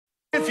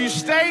you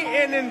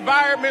stay in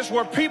environments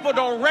where people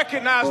don't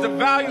recognize the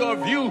value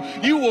of you,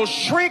 you will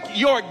shrink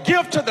your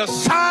gift to the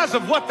size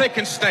of what they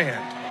can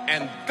stand.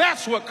 And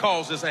that's what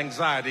causes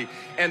anxiety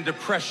and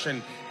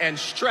depression and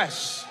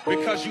stress,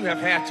 because you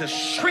have had to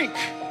shrink.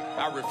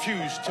 I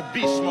refuse to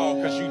be small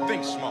because you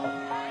think small.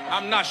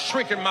 I'm not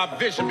shrinking my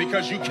vision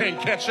because you can't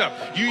catch up.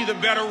 You either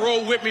better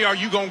roll with me or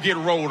you gonna get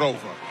rolled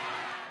over.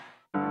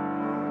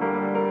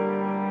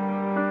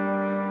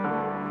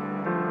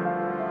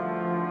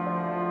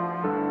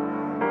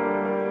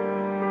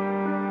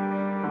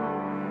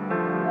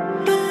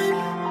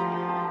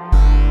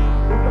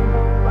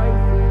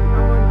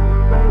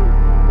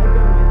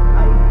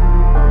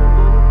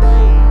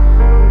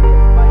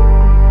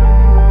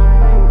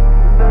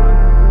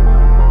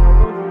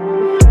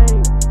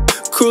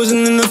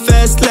 Cruising in the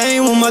fast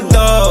lane with my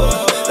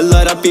dog. A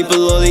lot of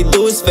people, all they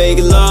do is fake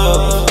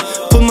love.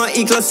 Put my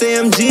E-Class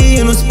AMG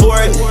in a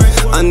sport.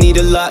 I need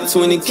a lot,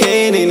 20K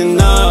ain't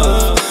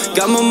enough.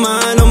 Got my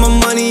mind on my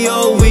money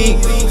all week.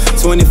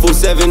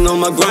 24/7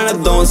 on my grind,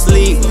 I don't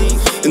sleep.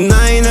 And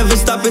I ain't ever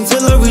stopping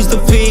till I reach the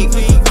peak.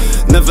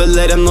 Never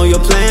let them know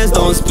your plans,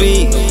 don't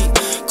speak.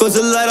 Cause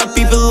a lot of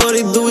people, all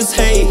they do is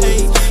hate.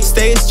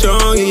 Stay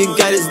strong, yeah, you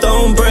got it,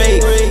 don't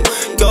break.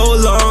 Go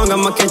long,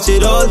 I'ma catch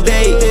it all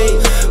day.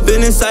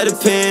 Been inside the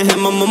pen, had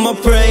my mama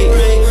pray.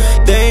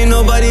 There ain't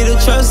nobody to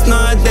trust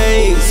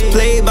nowadays.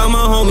 Played by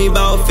my homie,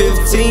 about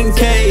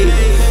 15K.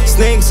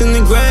 Snakes in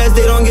the grass,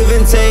 they don't give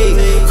and take.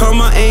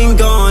 Karma ain't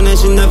gone, and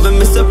she never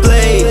miss a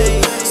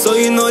play. So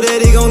you know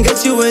that they gon'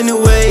 get you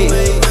anyway.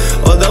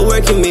 All that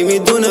work and made me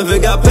do never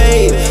got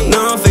paid.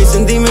 Now I'm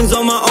facing demons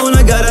on my own,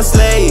 I gotta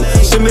slay.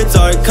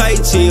 Scimitar,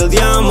 kite, shield,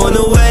 yeah, I'm on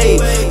the way.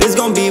 It's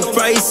gon' be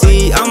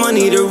pricey, I'ma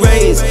need a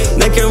raise.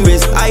 Neck and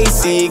wrist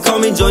icy, call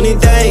me Johnny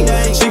Dang.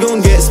 She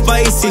gon' get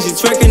spicy, she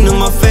twerking in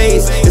my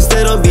face.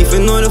 Instead of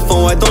beefing on the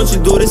phone, why don't you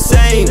do the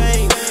same?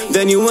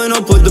 Then you went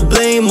on, put the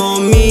blame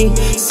on me.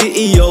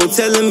 CEO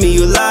telling me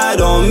you lied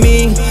on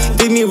me.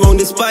 Did me wrong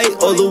despite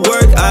all the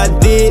work I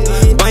did.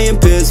 Buying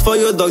pills for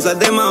your dogs, I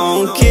did my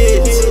own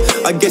kids.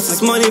 I guess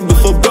it's money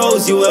before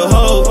bros, you a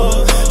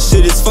hoe.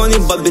 Shit is funny,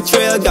 but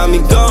betrayal got me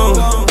gone.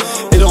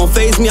 It don't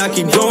faze me, I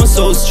keep growing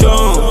so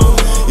strong.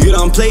 You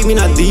don't play me,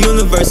 not the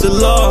universal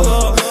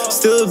law.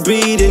 Still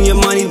breathing, your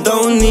money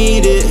don't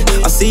need it.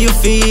 I see you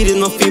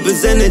feeding off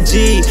people's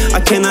energy. I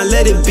cannot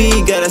let it be,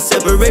 gotta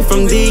separate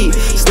from thee.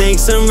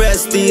 Snakes and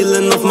rats,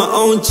 stealing off my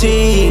own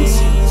cheese.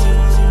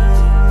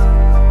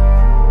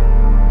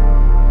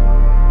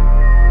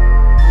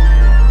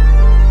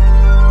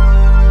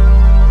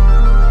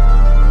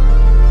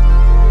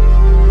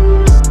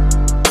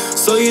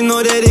 So you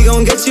know that they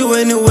gon' get you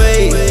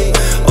anyway.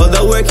 All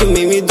that work and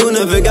made me do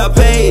never got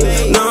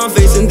paid. Now I'm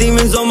facing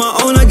demons on my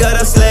own, I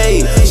gotta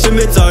slay.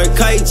 Scimitar,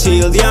 kite,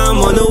 shield, yeah, I'm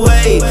on the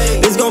way.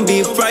 It's gon'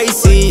 be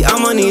pricey,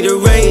 I'ma need a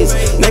raise.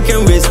 Neck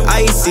and wrist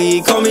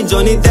icy, call me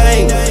Johnny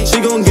Dang.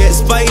 She gon' get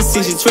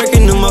spicy, she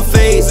twerking in my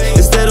face.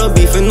 Instead of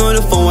beefing on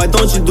the phone, why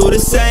don't you do the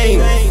same?